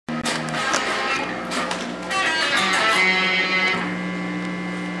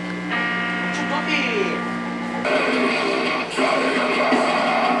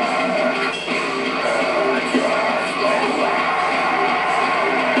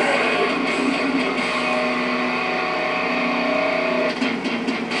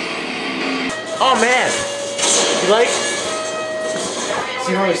man. You like?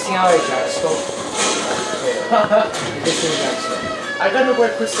 See how I jack scope? I gotta wear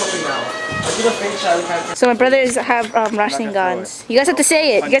quickscoping now. I do the fake shot. So my brothers have Rasengan. You guys have to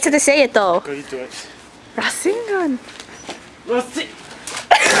say it. You guys have to say it though. Go, you do it. Rasengan. Let's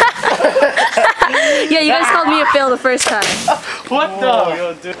Yeah, you guys called me a fail the first time. What the?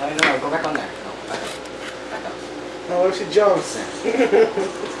 Yo, dude. No, go back on there. No, she jumps.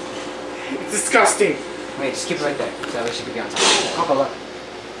 It's disgusting. Wait, just keep it right there. So that way she could be on top. Coco, look.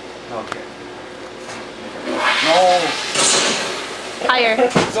 Oh, okay. No. Higher.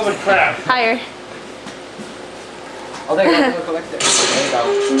 It's all the crap. Higher. Oh, there you go. Go back there. There you go.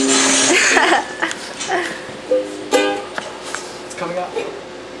 It's coming up.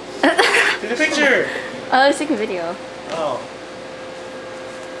 Take the picture. Oh, I was taking a video. Oh.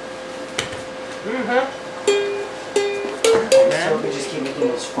 So we just keep making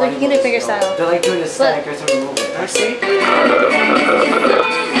those funny Look, you can do moves, finger so style. They're like doing a static or something move it. I see.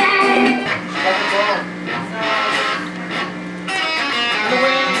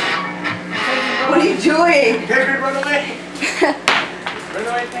 What are you doing? Penguin, run away! Run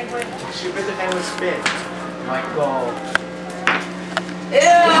away, Penguin. She bit the penguin's spin. Michael.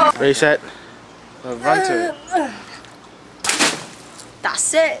 Ew! Ready, set. Run to it.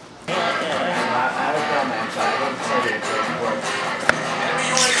 That's it. I have a girl, man, so I don't tell you if it works.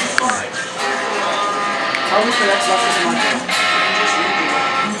 Tell me for next lesson, Michael.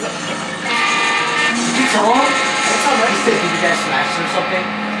 Did you tell him? That's how nice they did. You guys smashed or something?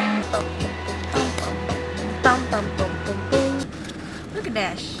 Bum, bum, bum, bum, bum. Look at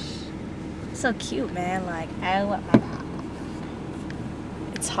that. So cute, man. Like, I want my.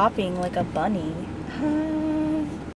 It's hopping like a bunny.